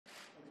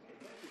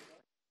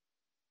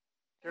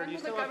Sir, do you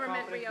When will still the have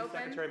government confidence in reopen?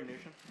 Secretary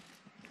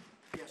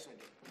Mnuchin? Yes, I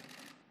do.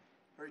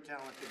 Very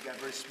talented guy,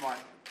 very smart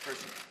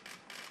person.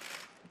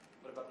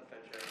 What about the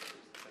Fed chair?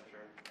 Who's the Fed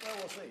chair? Well,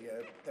 we'll see.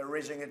 They're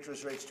raising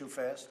interest rates too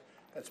fast.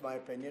 That's my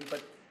opinion,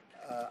 but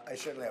I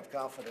certainly have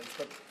confidence.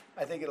 But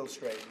I think it'll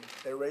straighten.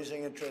 They're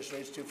raising interest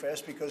rates too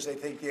fast because they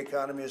think the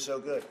economy is so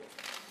good.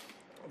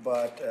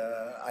 But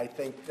I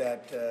think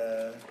that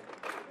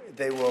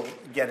they will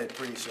get it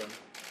pretty soon.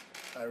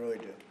 I really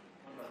do.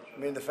 I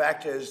mean, the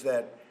fact is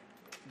that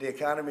the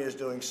economy is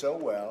doing so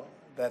well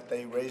that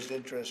they raised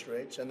interest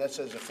rates, and that's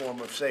as a form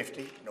of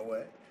safety, in a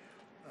way.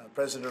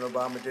 President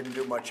Obama didn't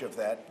do much of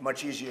that.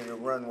 Much easier to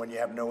run when you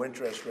have no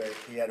interest rate.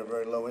 He had a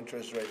very low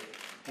interest rate.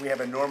 We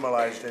have a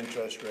normalized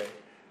interest rate.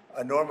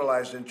 A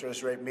normalized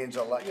interest rate means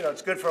a lot. You know,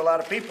 it's good for a lot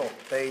of people.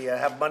 They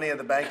have money in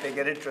the bank, they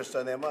get interest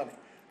on their money.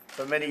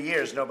 For many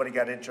years, nobody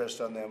got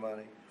interest on their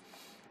money.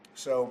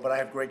 So, but I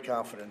have great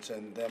confidence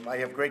in them. I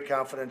have great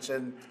confidence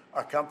in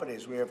our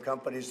companies. We have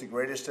companies the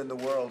greatest in the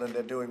world, and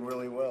they're doing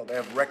really well. They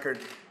have record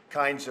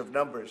kinds of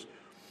numbers.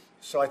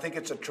 So I think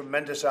it's a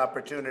tremendous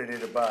opportunity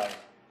to buy.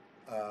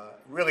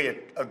 Really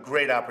a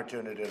great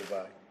opportunity to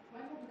buy.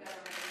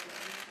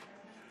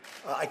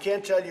 I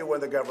can't tell you when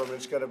the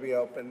government's going to be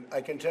open. I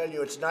can tell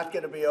you it's not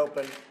going to be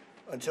open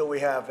until we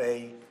have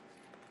a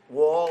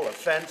wall, a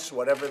fence,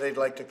 whatever they'd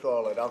like to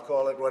call it. I'll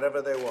call it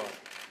whatever they want.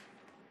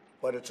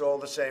 But it's all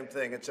the same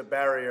thing. It's a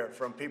barrier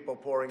from people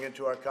pouring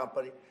into our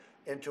company,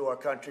 into our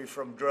country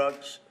from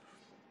drugs.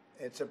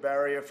 It's a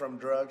barrier from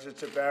drugs.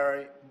 It's a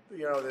barrier,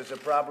 you know, there's a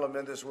problem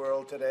in this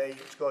world today.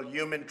 It's called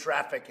human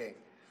trafficking.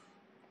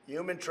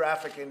 Human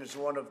trafficking is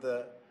one of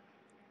the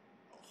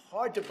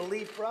hard to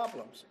believe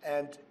problems,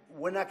 and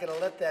we're not going to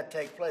let that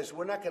take place.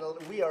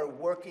 We are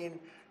working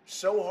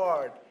so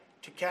hard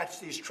to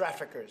catch these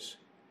traffickers.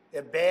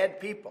 They're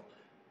bad people.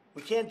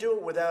 We can't do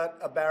it without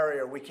a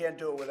barrier. We can't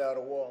do it without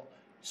a wall.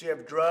 So you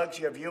have drugs,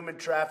 you have human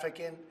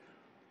trafficking,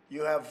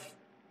 you have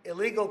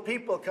illegal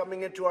people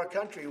coming into our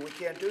country. We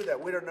can't do that.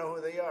 We don't know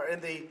who they are. In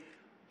the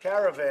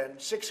caravan,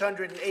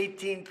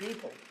 618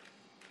 people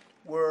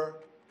were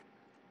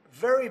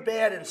very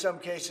bad, in some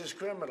cases,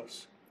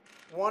 criminals.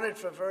 Wanted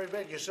for very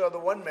bad. You saw the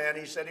one man,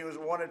 he said he was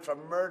wanted for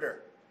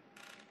murder.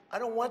 I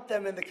don't want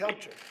them in the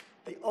country.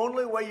 The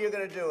only way you're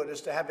going to do it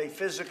is to have a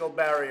physical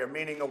barrier,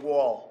 meaning a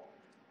wall.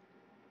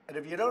 And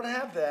if you don't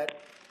have that,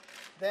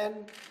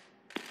 then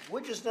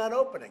we're just not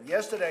opening.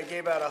 Yesterday, I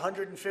gave out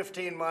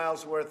 115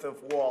 miles worth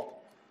of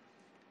wall.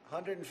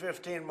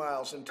 115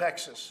 miles in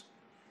Texas.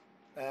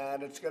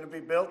 And it's going to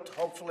be built,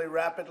 hopefully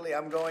rapidly.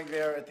 I'm going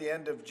there at the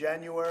end of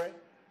January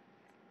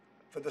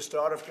for the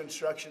start of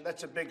construction.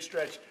 That's a big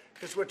stretch,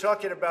 because we're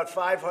talking about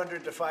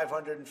 500 to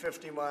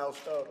 550 miles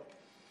total.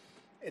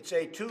 It's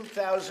a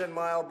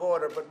 2,000-mile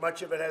border, but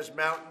much of it has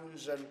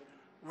mountains and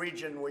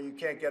region where you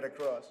can't get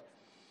across.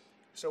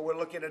 So we're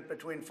looking at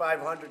between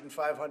 500 and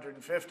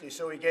 550.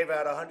 So we gave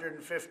out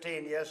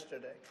 115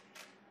 yesterday,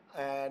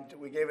 and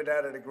we gave it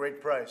out at a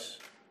great price.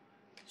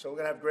 So we're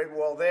going to have Great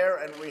Wall there,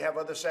 and we have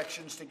other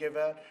sections to give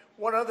out.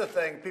 One other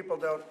thing people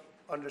don't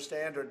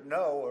understand or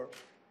know or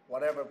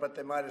whatever, but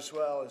they might as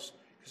well, is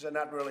because they're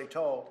not really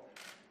told.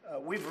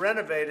 We've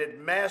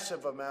renovated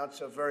massive amounts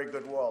of very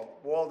good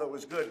wall that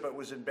was good but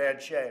was in bad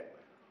shape.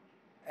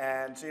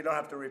 And so you don't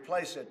have to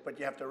replace it, but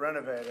you have to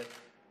renovate it.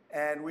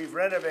 And we've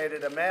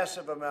renovated a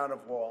massive amount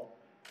of wall.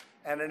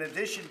 And in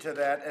addition to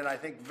that, and I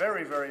think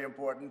very, very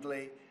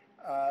importantly,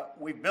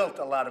 we built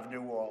a lot of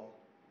new wall.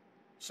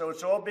 So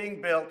it's all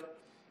being built.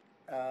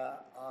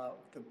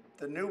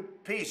 The new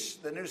piece,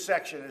 the new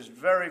section is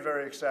very,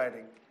 very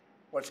exciting,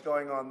 what's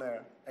going on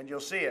there. And you'll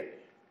see it,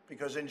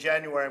 because in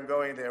January I'm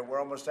going there. We're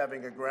almost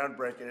having a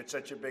groundbreaking. It's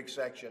such a big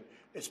section.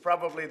 It's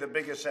probably the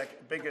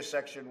biggest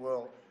section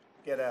we'll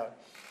get out.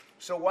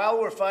 So while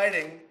we're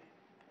fighting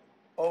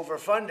over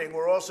funding,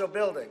 we're also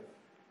building.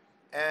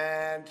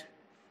 And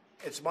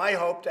it's my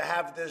hope to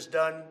have this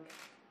done,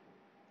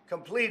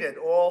 completed,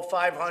 all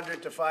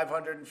 500 to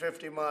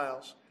 550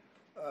 miles,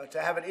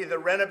 to have it either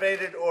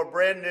renovated or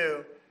brand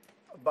new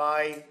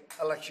by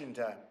election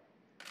time.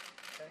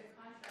 Okay?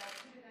 Who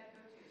did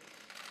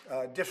that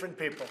go to? Different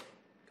people.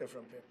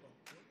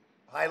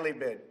 Highly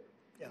bid.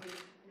 Yeah. Mr.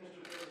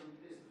 President,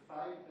 is the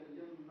 5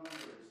 billion number,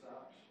 is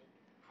that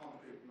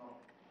concrete, not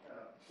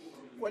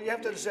Well, you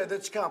have to understand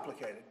that's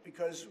complicated,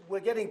 because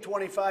we're getting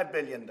 $25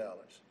 billion.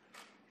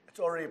 It's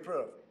already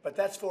approved. But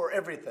that's for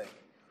everything.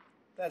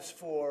 That's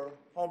for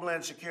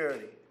Homeland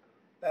Security.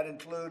 That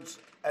includes,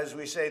 as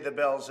we say, the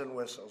bells and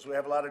whistles. We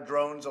have a lot of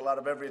drones, a lot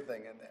of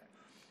everything in there.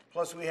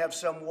 Plus, we have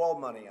some wall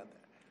money in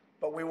there.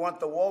 But we want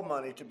the wall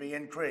money to be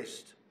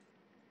increased,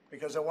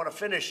 because I want to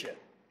finish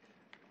it.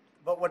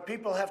 But what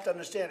people have to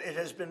understand, it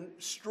has been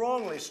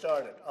strongly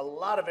started. A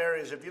lot of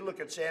areas, if you look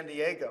at San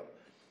Diego,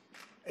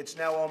 it's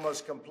now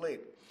almost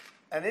complete.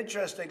 And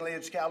interestingly,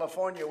 it's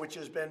California, which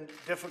has been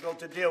difficult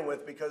to deal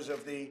with because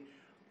of the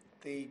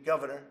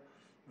governor.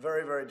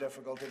 Very, very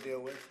difficult to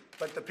deal with.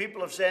 But the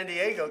people of San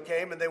Diego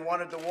came and they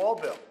wanted the wall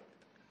built.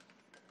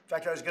 In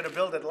fact, I was going to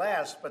build it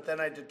last, but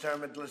then I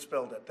determined, let's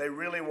build it. They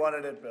really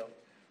wanted it built,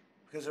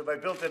 Because if I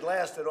built it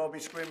last, they'd all be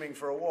screaming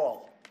for a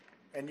wall,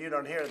 and you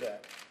don't hear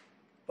that.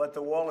 But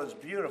the wall is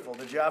beautiful.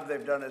 The job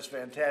they've done is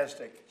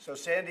fantastic. So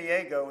San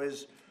Diego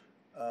is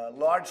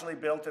largely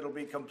built. It'll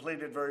be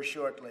completed very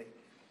shortly.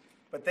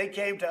 But they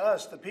came to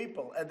us, the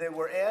people, and they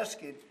were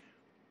asking,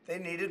 they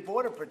needed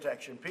border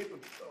protection.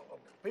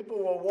 People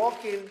were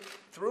walking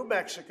through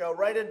Mexico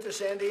right into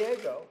San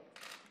Diego,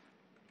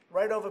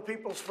 right over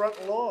people's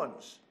front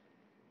lawns,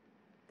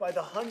 by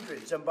the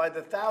hundreds and by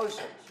the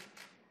thousands.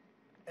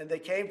 And they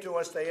came to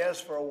us, they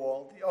asked for a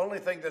wall. The only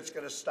thing that's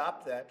going to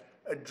stop that,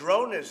 a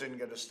drone isn't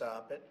going to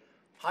stop it.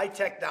 High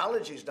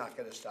technology is not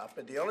going to stop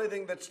it. The only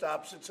thing that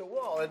stops it's a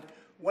wall. And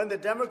when the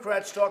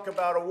Democrats talk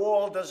about a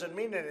wall, doesn't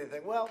mean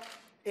anything. Well,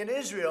 in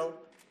Israel,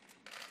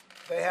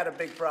 they had a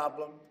big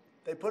problem.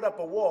 They put up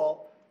a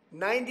wall.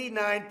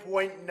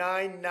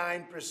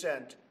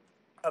 99.99%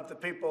 of the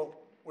people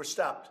were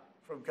stopped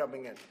from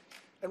coming in.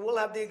 And we'll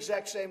have the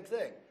exact same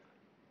thing.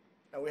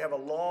 Now, we have a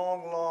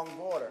long, long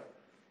border,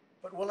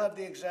 but we'll have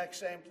the exact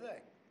same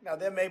thing. Now,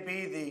 there may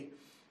be the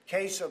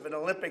case of an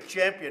Olympic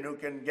champion who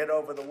can get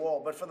over the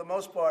wall, but for the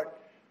most part,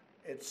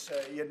 it's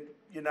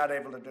you're not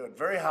able to do it.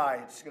 Very high.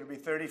 It's going to be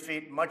 30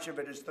 feet. Much of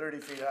it is 30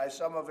 feet high.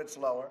 Some of it's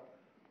lower.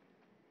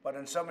 But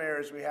in some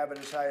areas, we have it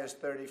as high as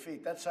 30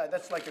 feet. That's high.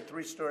 That's like a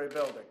 3-story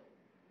building.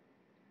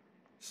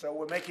 So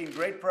we're making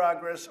great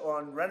progress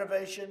on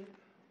renovation,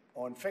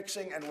 on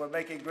fixing, and we're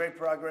making great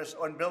progress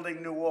on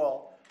building new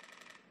wall.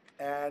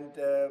 And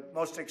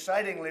most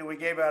excitingly, we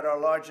gave out our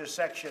largest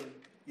section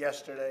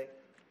yesterday,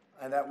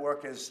 and that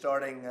work is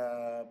starting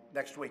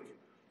next week.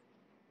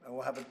 And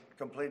we'll have it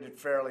completed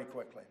fairly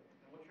quickly.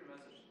 And what's your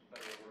message to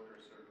federal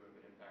workers who have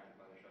been impacted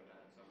by the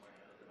shutdown in some way,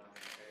 whether they're not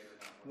being paid or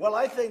not? Well,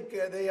 I think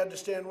they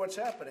understand what's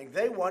happening.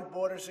 They want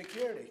border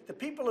security. The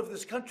people of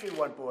this country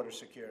want border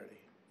security.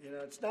 You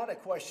know, it's not a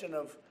question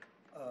of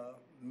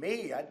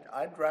me.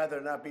 I'd rather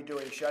not be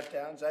doing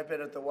shutdowns. I've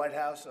been at the White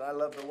House, and I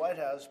love the White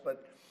House,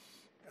 but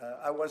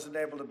I wasn't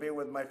able to be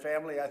with my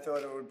family. I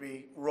thought it would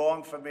be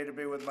wrong for me to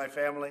be with my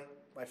family.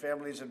 My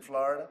family's in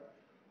Florida,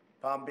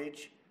 Palm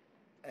Beach,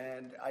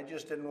 and I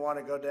just didn't want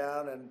to go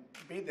down and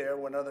be there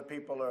when other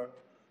people are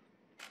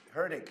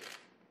hurting.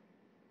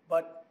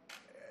 But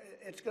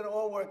it's going to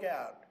all work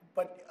out.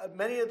 But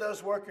many of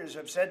those workers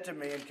have said to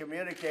me and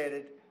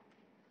communicated,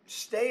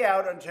 stay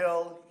out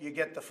until you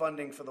get the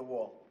funding for the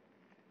wall.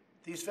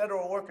 These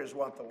federal workers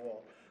want the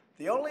wall.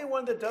 The only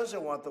one that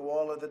doesn't want the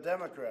wall are the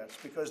Democrats,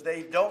 because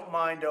they don't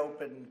mind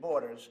open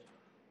borders.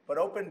 But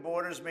open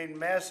borders mean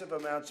massive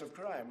amounts of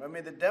crime. I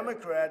mean, the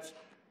Democrats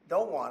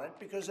don't want it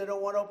because they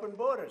don't want open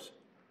borders.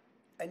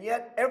 And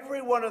yet,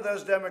 every one of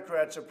those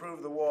Democrats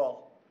approved the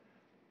wall,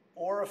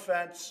 or a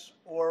fence,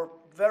 or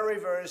very,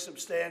 very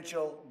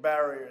substantial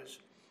barriers.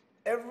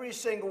 Every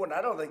single one.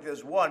 I don't think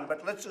there's one,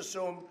 but let's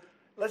assume,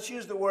 let's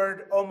use the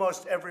word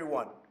almost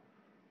everyone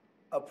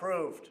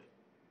approved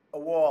a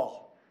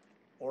wall,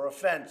 or a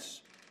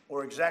fence,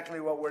 or exactly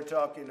what we're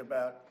talking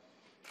about,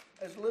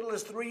 as little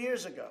as 3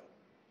 years ago.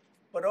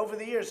 But over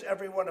the years,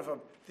 every one of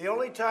them. The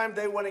only time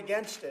they went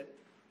against it,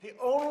 the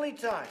only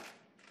time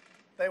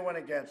they went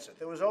against it,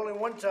 there was only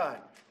one time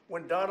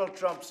when Donald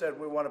Trump said,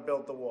 we want to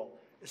build the wall.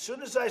 As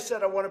soon as I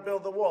said I want to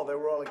build the wall, they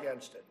were all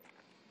against it.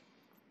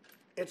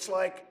 It's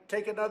like,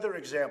 take another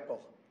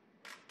example.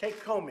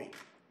 Take Comey.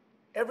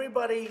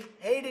 Everybody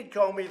hated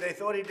Comey. They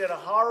thought he did a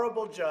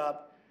horrible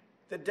job.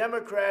 The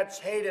Democrats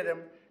hated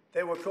him.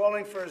 They were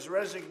calling for his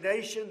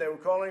resignation. They were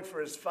calling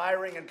for his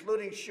firing,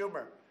 including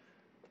Schumer,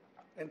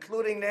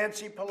 including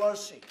Nancy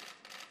Pelosi,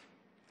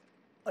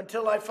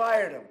 until I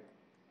fired him.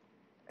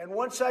 And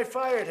once I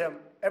fired him,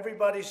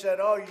 everybody said,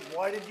 oh,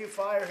 why did you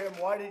fire him?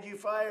 Why did you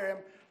fire him?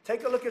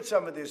 Take a look at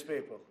some of these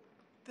people.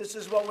 This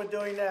is what we're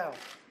doing now.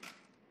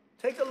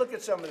 Take a look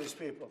at some of these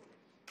people.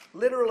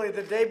 Literally,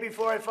 the day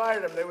before I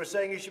fired him, they were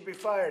saying he should be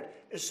fired.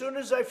 As soon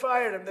as I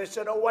fired him, they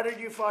said, oh, what did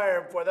you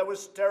fire him for? That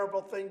was a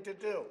terrible thing to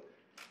do.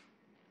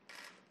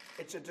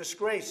 It's a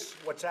disgrace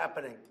what's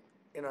happening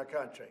in our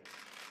country.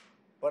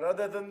 But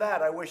other than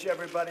that, I wish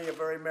everybody a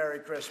very Merry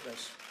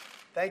Christmas.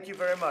 Thank you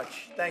very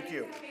much. Thank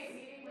you.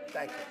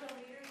 Thank you.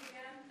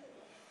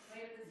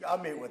 I'll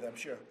meet with them,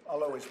 sure.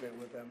 I'll always meet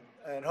with them.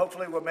 And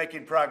hopefully we're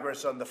making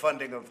progress on the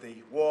funding of the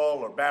wall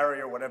or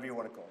barrier, whatever you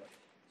want to call it.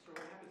 So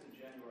what happens in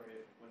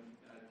January when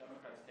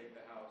Democrats take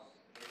the House?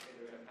 They say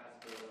they're going to pass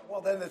the bill.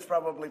 Well, then it's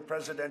probably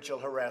presidential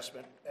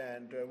harassment,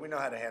 and we know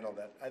how to handle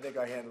that. I think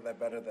I handle that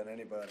better than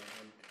anybody.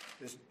 And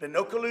there's been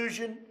no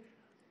collusion.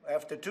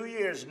 After 2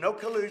 years, no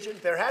collusion.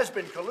 There has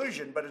been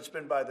collusion, but it's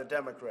been by the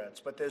Democrats.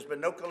 But there's been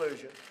no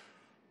collusion.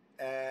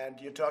 And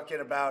you're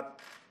talking about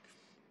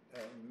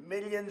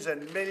millions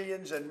and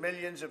millions and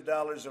millions of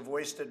dollars of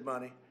wasted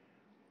money.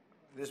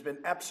 There's been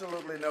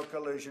absolutely no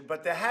collusion.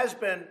 But there has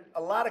been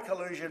a lot of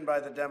collusion by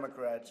the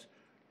Democrats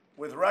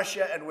with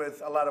Russia and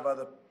with a lot of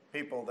other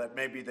people that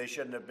maybe they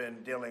shouldn't have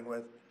been dealing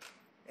with,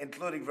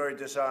 including very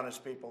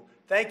dishonest people.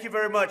 Thank you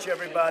very much,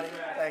 everybody.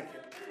 Thank you.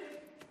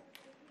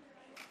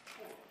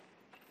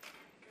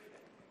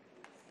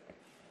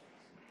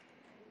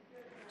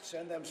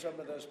 Send them some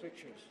of those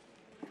pictures.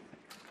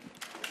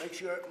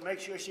 Make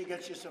sure she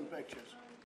gets you some pictures.